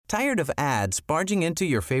Tired of ads barging into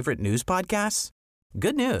your favorite news podcasts?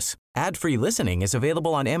 Good news. Ad-free listening is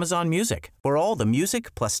available on Amazon Music for all the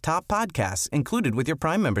music plus top podcasts included with your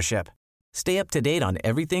Prime membership. Stay up to date on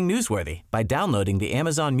everything newsworthy by downloading the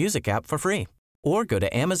Amazon Music app for free or go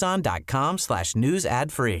to amazon.com/news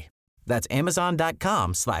ad free. That's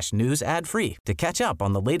amazon.com/news ad free to catch up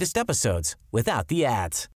on the latest episodes without the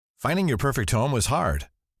ads. Finding your perfect home was hard,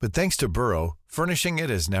 but thanks to Burrow, furnishing it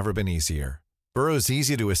has never been easier. Burrow's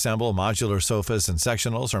easy-to-assemble modular sofas and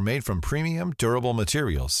sectionals are made from premium, durable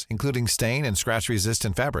materials, including stain and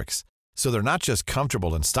scratch-resistant fabrics. So they're not just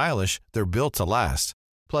comfortable and stylish, they're built to last.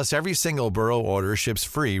 Plus, every single Burrow order ships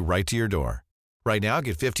free right to your door. Right now,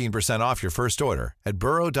 get 15% off your first order at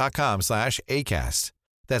burrow.com/ACAST.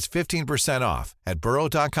 That's 15% off at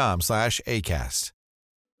burrow.com/ACAST.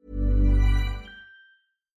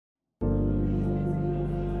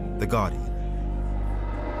 The Guardian.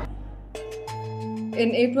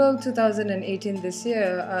 In April 2018 this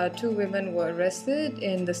year, 2 women were arrested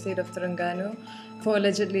in the state of Terengganu for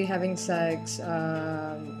allegedly having sex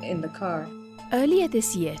in the car. Earlier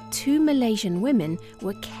this year, 2 Malaysian women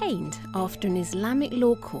were caned after an Islamic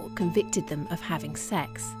law court convicted them of having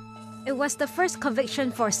sex. It was the first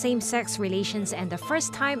conviction for same-sex relations and the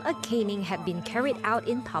first time a caning had been carried out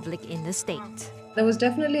in public in the state. There was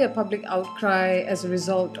definitely a public outcry as a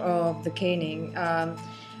result of the caning.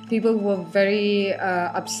 People were very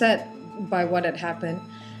upset by what had happened.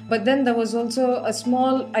 But then there was also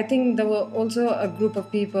there were also a group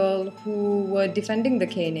of people who were defending the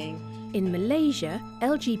caning. In Malaysia,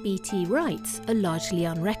 LGBT rights are largely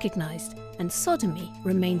unrecognised, and sodomy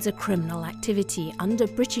remains a criminal activity under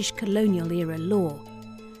British colonial-era law.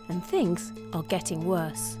 And things are getting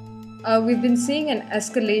worse. We've been seeing an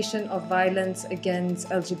escalation of violence against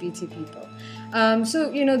LGBT people.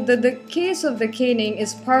 The case of the caning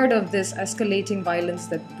is part of this escalating violence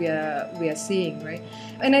that we are seeing, right?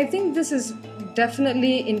 And I think this is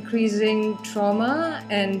definitely increasing trauma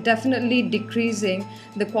and definitely decreasing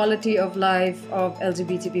the quality of life of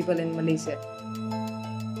LGBT people in Malaysia.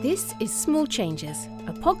 This is Small Changes,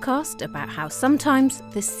 a podcast about how sometimes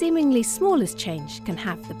the seemingly smallest change can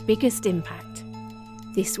have the biggest impact.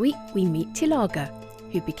 This week we meet Tilaga,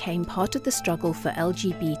 who became part of the struggle for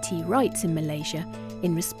LGBT rights in Malaysia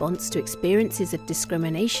in response to experiences of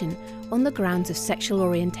discrimination on the grounds of sexual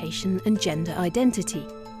orientation and gender identity.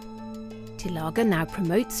 Tilaga now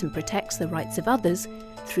promotes and protects the rights of others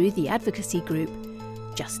through the advocacy group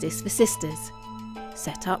Justice for Sisters,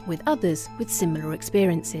 set up with others with similar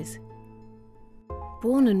experiences.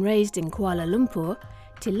 Born and raised in Kuala Lumpur,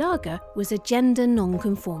 Tilaga was a gender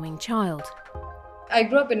non-conforming child. I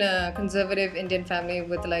grew up in a conservative Indian family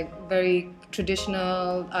with very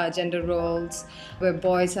traditional gender roles where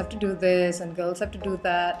boys have to do this and girls have to do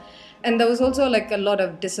that. And there was also a lot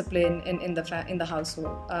of discipline in the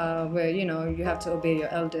household where you have to obey your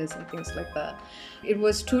elders and things like that. It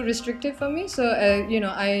was too restrictive for me, so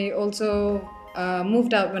I also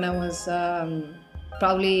moved out when I was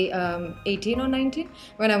probably 18 or 19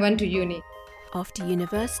 when I went to uni. After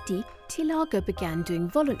university, Tilaga began doing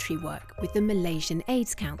voluntary work with the Malaysian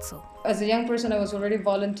AIDS Council. As a young person, I was already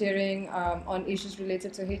volunteering on issues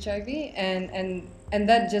related to HIV, and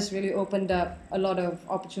that just really opened up a lot of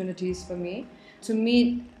opportunities for me to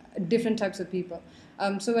meet different types of people.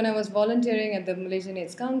 So when I was volunteering at the Malaysian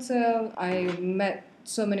AIDS Council, I met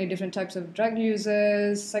so many different types of drug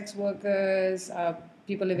users, sex workers,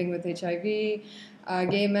 people living with HIV,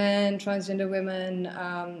 gay men, transgender women,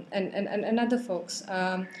 and other folks.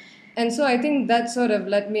 And so I think that sort of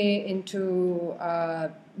led me into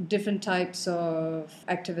different types of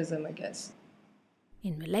activism, I guess.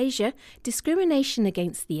 In Malaysia, discrimination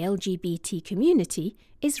against the LGBT community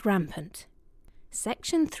is rampant.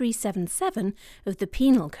 Section 377 of the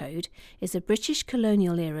Penal Code is a British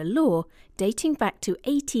colonial-era law dating back to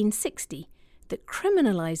 1860 that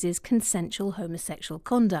criminalises consensual homosexual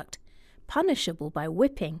conduct, punishable by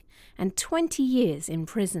whipping and 20 years in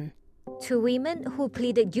prison. 2 women who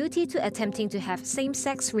pleaded guilty to attempting to have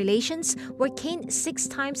same-sex relations were caned 6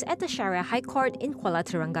 times at the Sharia High Court in Kuala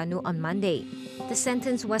Terengganu on Monday. The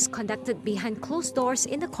sentence was conducted behind closed doors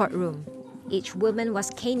in the courtroom. Each woman was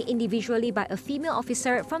caned individually by a female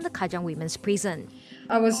officer from the Kajang Women's Prison.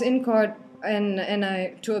 I was in court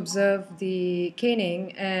to observe the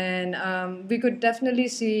caning, and we could definitely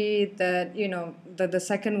see that the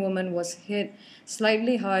second woman was hit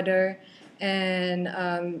slightly harder, and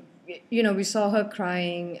we saw her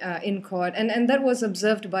crying in court, and that was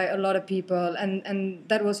observed by a lot of people, and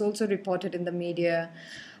that was also reported in the media.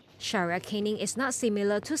 Sharia caning is not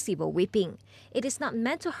similar to civil whipping. It is not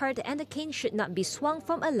meant to hurt, and the cane should not be swung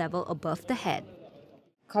from a level above the head.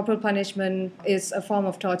 corporal punishment is a form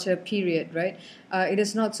of torture, period, right? It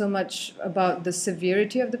is not so much about the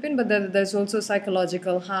severity of the pain, but there's also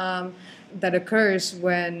psychological harm that occurs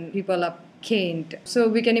when people are caned. So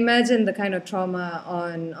we can imagine the kind of trauma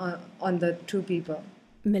on the two people.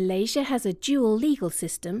 Malaysia has a dual legal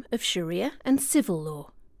system of Sharia and civil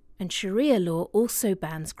law, and Sharia law also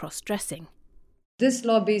bans cross-dressing. This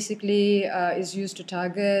law basically is used to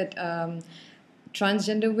target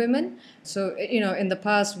transgender women. So, in the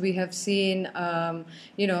past we have seen,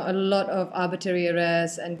 a lot of arbitrary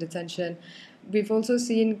arrests and detention. We've also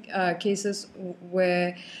seen cases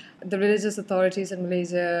where the religious authorities in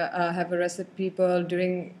Malaysia have arrested people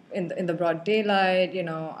in the broad daylight,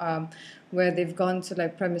 where they've gone to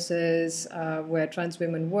like premises where trans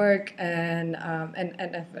women work and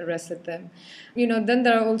have arrested them. Then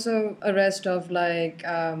there are also arrests of like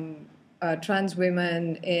trans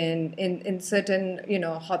women in certain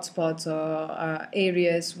hotspots or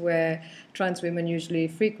areas where trans women usually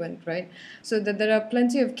frequent, right? So that there are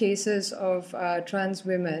plenty of cases of trans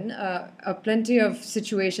women, plenty of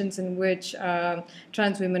situations in which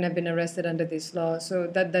trans women have been arrested under this law. So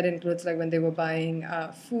that includes like when they were buying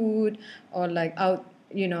food or like out,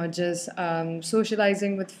 just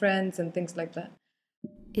socializing with friends and things like that.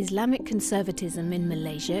 Islamic conservatism in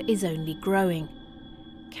Malaysia is only growing.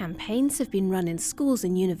 Campaigns have been run in schools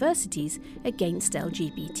and universities against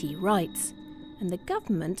LGBT rights, and the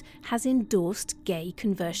government has endorsed gay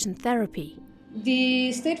conversion therapy.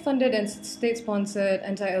 The state-funded and state-sponsored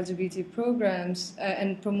anti-LGBT programs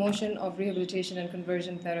and promotion of rehabilitation and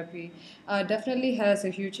conversion therapy definitely has a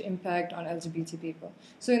huge impact on LGBT people.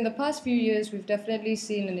 So in the past few years, we've definitely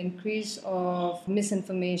seen an increase of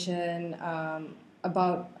misinformation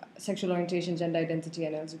about sexual orientation, gender identity,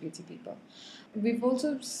 and LGBT people. We've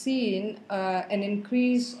also seen an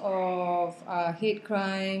increase of hate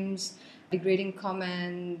crimes, degrading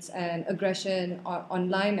comments, and aggression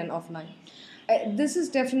online and offline. This is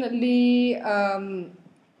definitely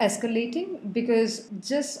escalating because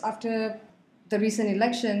just after the recent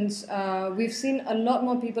elections, we've seen a lot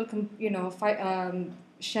more people,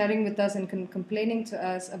 sharing with us and complaining to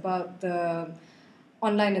us about the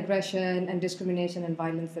online aggression and discrimination and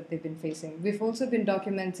violence that they've been facing. We've also been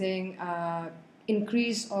documenting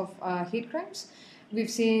increase of hate crimes. We've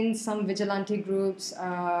seen some vigilante groups,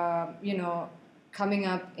 coming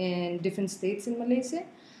up in different states in Malaysia,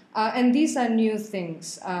 and these are new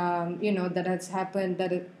things, that has happened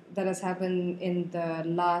in the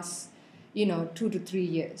last, 2 to 3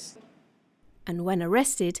 years. And when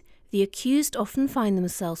arrested, the accused often find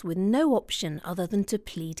themselves with no option other than to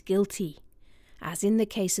plead guilty, as in the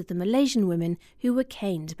case of the Malaysian women who were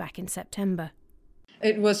caned back in September.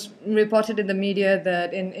 It was reported in the media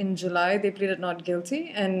that in July they pleaded not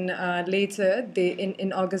guilty, and later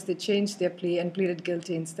in August they changed their plea and pleaded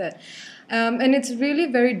guilty instead. And it's really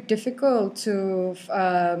very difficult to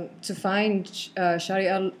find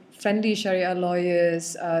friendly Sharia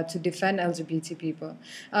lawyers to defend LGBT people.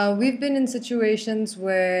 We've been in situations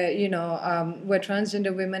where where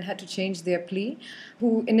transgender women had to change their plea,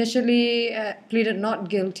 who initially pleaded not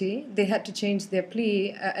guilty. They had to change their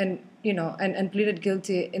plea and pleaded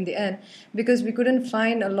guilty in the end because we couldn't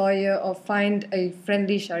find a lawyer or find a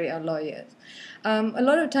friendly Sharia lawyer. A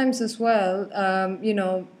lot of times as well,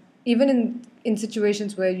 even in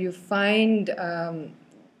situations where you find a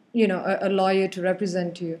lawyer to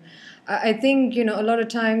represent you, I think a lot of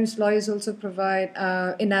times lawyers also provide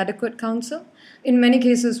inadequate counsel. In many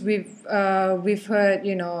cases, we've heard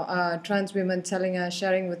trans women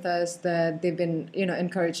sharing with us that they've been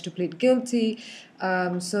encouraged to plead guilty,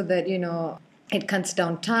 so that it cuts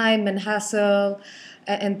down time and hassle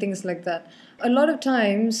and things like that. A lot of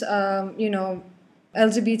times,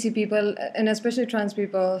 LGBT people and especially trans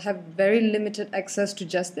people have very limited access to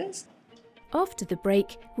justice. After the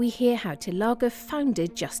break, we hear how Tilaga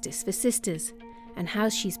founded Justice for Sisters and how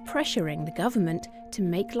she's pressuring the government to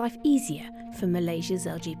make life easier for Malaysia's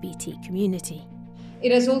LGBT community.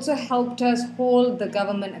 It has also helped us hold the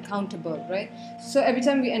government accountable, right? So every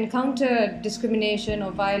time we encounter discrimination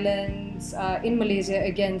or violence in Malaysia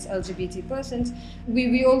against LGBT persons,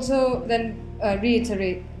 we also then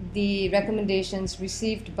reiterate the recommendations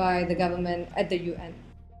received by the government at the UN.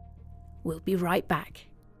 We'll be right back.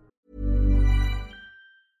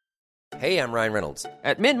 Hey, I'm Ryan Reynolds.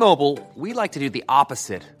 At Mint Mobile, we like to do the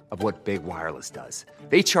opposite of what Big Wireless does.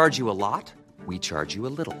 They charge you a lot, we charge you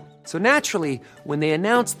a little. So naturally, when they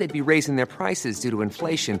announced they'd be raising their prices due to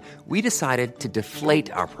inflation, we decided to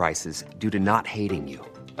deflate our prices due to not hating you.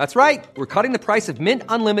 That's right. We're cutting the price of Mint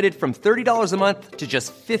Unlimited from $30 a month to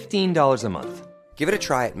just $15 a month. Give it a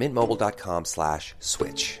try at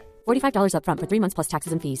mintmobile.com/switch. $45 upfront for 3 months plus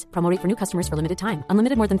taxes and fees. Promo rate for new customers for limited time.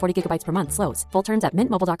 Unlimited more than 40 gigabytes per month slows. Full terms at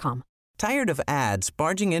mintmobile.com. Tired of ads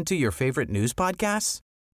barging into your favorite news podcasts?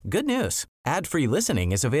 Good news. Ad-free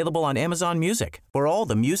listening is available on Amazon Music for all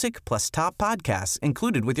the music plus top podcasts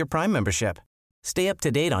included with your Prime membership. Stay up to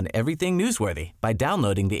date on everything newsworthy by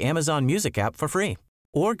downloading the Amazon Music app for free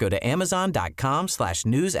or go to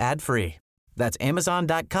amazon.com/news ad free. That's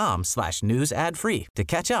amazon.com/news ad free to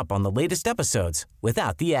catch up on the latest episodes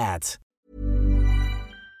without the ads.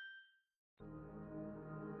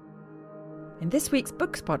 In this week's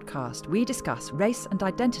Books podcast, we discuss race and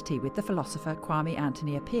identity with the philosopher Kwame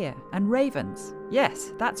Anthony Appiah and ravens.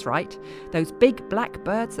 Yes, that's right, those big black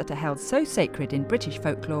birds that are held so sacred in British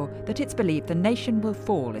folklore that it's believed the nation will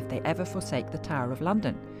fall if they ever forsake the Tower of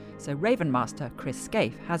London. So Raven Master Chris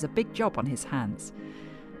Scaife has a big job on his hands.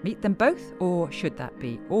 Meet them both, or should that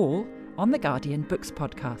be all, on the Guardian Books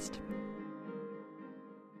podcast.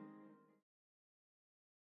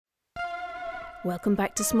 Welcome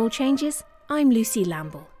back to Small Changes. I'm Lucy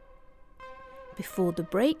Lamble. Before the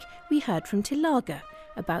break, we heard from Tilaga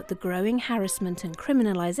about the growing harassment and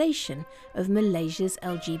criminalisation of Malaysia's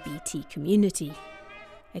LGBT community.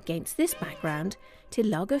 Against this background,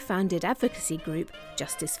 Tilaga founded advocacy group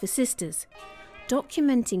Justice for Sisters,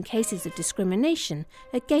 documenting cases of discrimination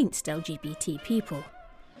against LGBT people.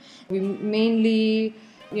 We mainly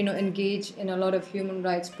engage in a lot of human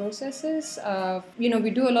rights processes. We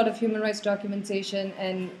do a lot of human rights documentation,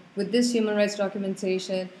 and with this human rights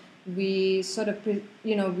documentation, we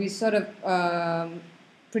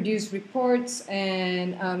produce reports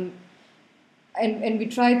and we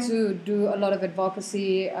try to do a lot of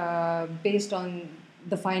advocacy based on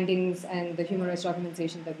the findings and the human rights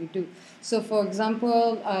documentation that we do. So, for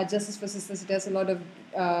example, Justice for Sisters does a lot of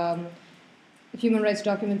human rights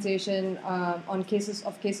documentation on cases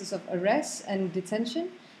of arrest and detention,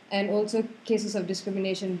 and also cases of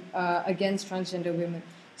discrimination against transgender women.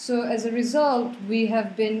 So as a result, we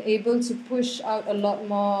have been able to push out a lot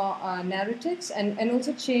more narratives and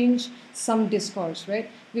also change some discourse, right?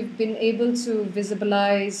 We've been able to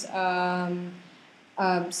visibilize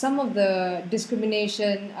some of the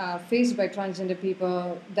discrimination faced by transgender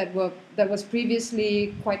people that was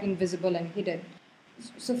previously quite invisible and hidden.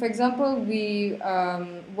 So, for example, we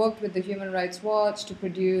worked with the Human Rights Watch to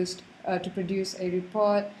produce a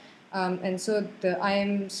report, and so the I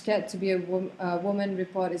Am Scared to Be a Woman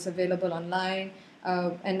report is available online,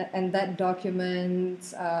 and that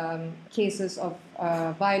documents cases of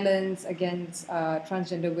violence against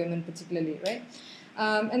transgender women particularly, right?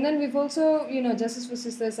 And then we've also, Justice for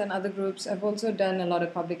Sisters and other groups have also done a lot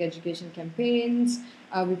of public education campaigns.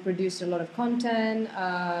 We produced a lot of content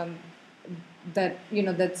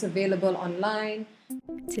that's available online.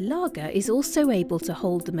 Tilaga is also able to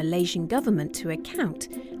hold the Malaysian government to account,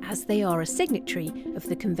 as they are a signatory of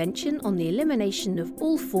the Convention on the Elimination of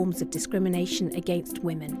All Forms of Discrimination Against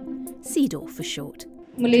Women, CEDAW for short.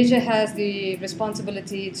 Malaysia has the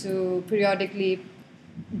responsibility to periodically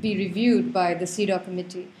be reviewed by the CEDAW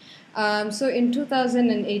committee. So in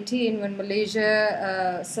 2018, when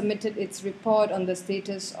Malaysia submitted its report on the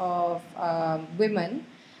status of women,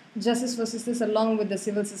 Justice for Sisters, along with the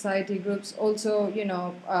civil society groups, also,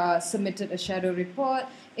 submitted a shadow report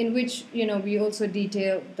in which, we also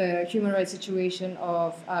detailed the human rights situation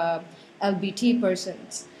of LGBT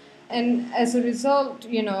persons. And as a result,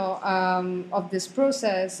 of this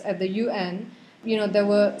process at the UN, there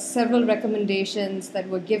were several recommendations that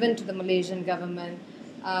were given to the Malaysian government,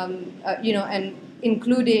 and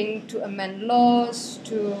including to amend laws,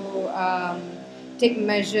 to take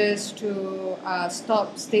measures to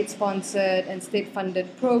stop state-sponsored and state-funded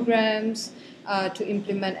programs, to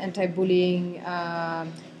implement anti-bullying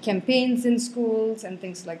campaigns in schools and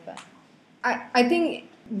things like that. I think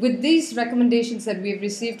with these recommendations that we've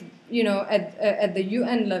received, at the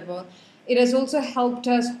UN level, it has also helped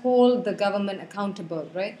us hold the government accountable,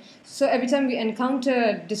 right? So every time we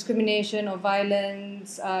encounter discrimination or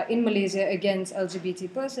violence in Malaysia against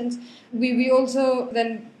LGBT persons, we also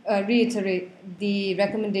then reiterate the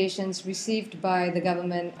recommendations received by the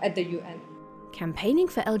government at the UN. Campaigning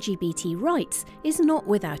for LGBT rights is not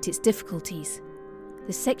without its difficulties.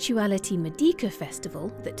 The Sexuality Merdeka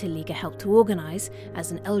Festival that Tilaga helped to organise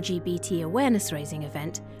as an LGBT awareness-raising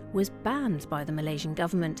event was banned by the Malaysian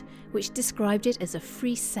government, which described it as a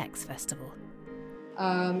free sex festival.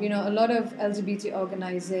 A lot of LGBT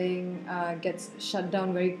organising gets shut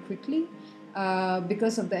down very quickly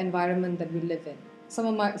because of the environment that we live in.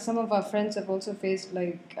 Some of our friends have also faced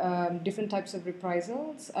different types of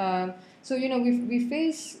reprisals. We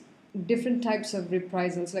face different types of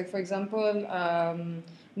reprisals. Like, for example,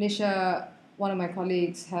 Nisha one of my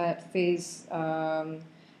colleagues had faced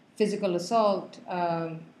physical assault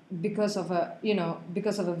because of a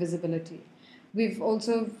visibility. We've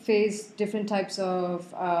also faced different types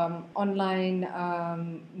of online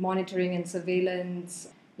monitoring and surveillance,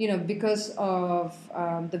 because of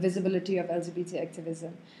the visibility of LGBT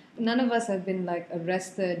activism. None of us have been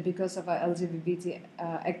arrested because of our LGBT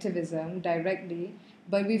activism directly,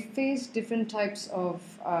 but we've faced different types of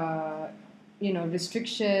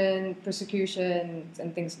restriction, persecution,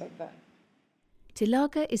 and things like that.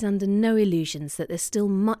 Tilaga is under no illusions that there's still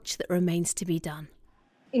much that remains to be done.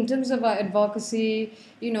 In terms of our advocacy,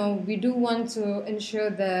 we do want to ensure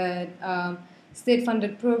that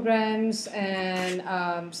state-funded programs and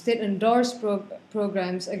state-endorsed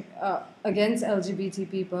programs against LGBT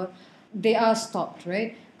people, they are stopped,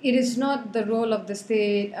 right? It is not the role of the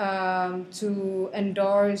state to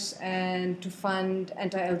endorse and to fund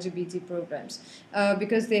anti-LGBT programs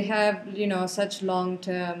because they have, such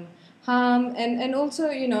long-term harm, and also,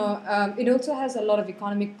 it also has a lot of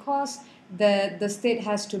economic costs that the state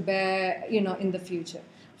has to bear, in the future.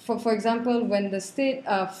 For example, when the state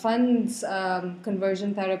funds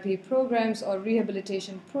conversion therapy programs or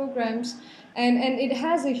rehabilitation programs, and it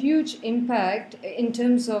has a huge impact in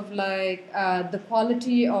terms of the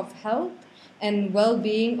quality of health and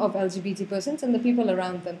well-being of LGBT persons and the people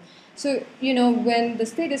around them. So, when the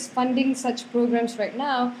state is funding such programs right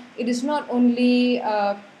now, it is not only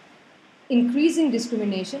increasing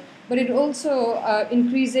discrimination, but it also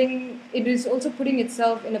it is also putting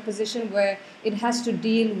itself in a position where it has to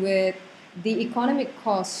deal with the economic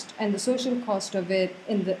cost and the social cost of it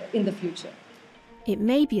in the future. It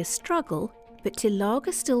may be a struggle, but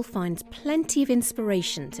Tilaga still finds plenty of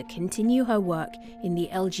inspiration to continue her work in the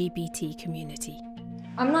LGBT community.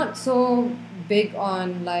 I'm not so big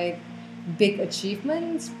on big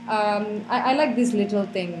achievements. I like these little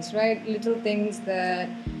things, right? Little things that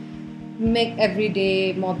make every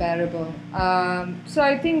day more bearable. So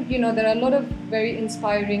I think, there are a lot of very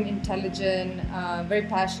inspiring, intelligent, very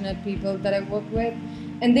passionate people that I work with,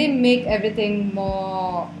 and they make everything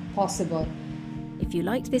more possible. If you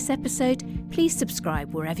liked this episode, please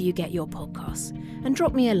subscribe wherever you get your podcasts and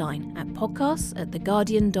drop me a line at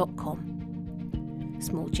podcasts@theguardian.com.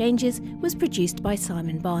 Small Changes was produced by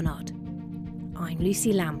Simon Barnard. I'm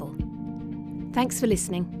Lucy Lamble. Thanks for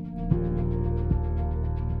listening.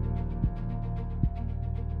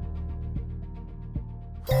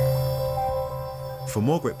 For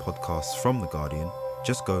more great podcasts from The Guardian,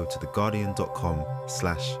 just go to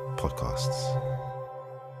theguardian.com/podcasts.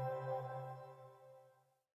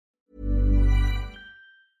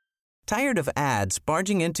 Tired of ads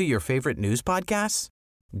barging into your favorite news podcasts?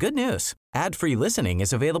 Good news. Ad-free listening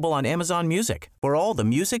is available on Amazon Music for all the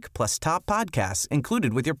music plus top podcasts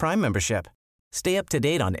included with your Prime membership. Stay up to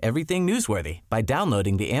date on everything newsworthy by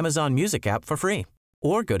downloading the Amazon Music app for free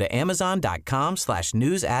or go to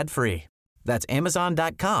amazon.com/news ad free. That's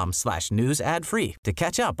amazon.com/news ad free to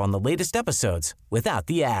catch up on the latest episodes without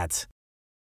the ads.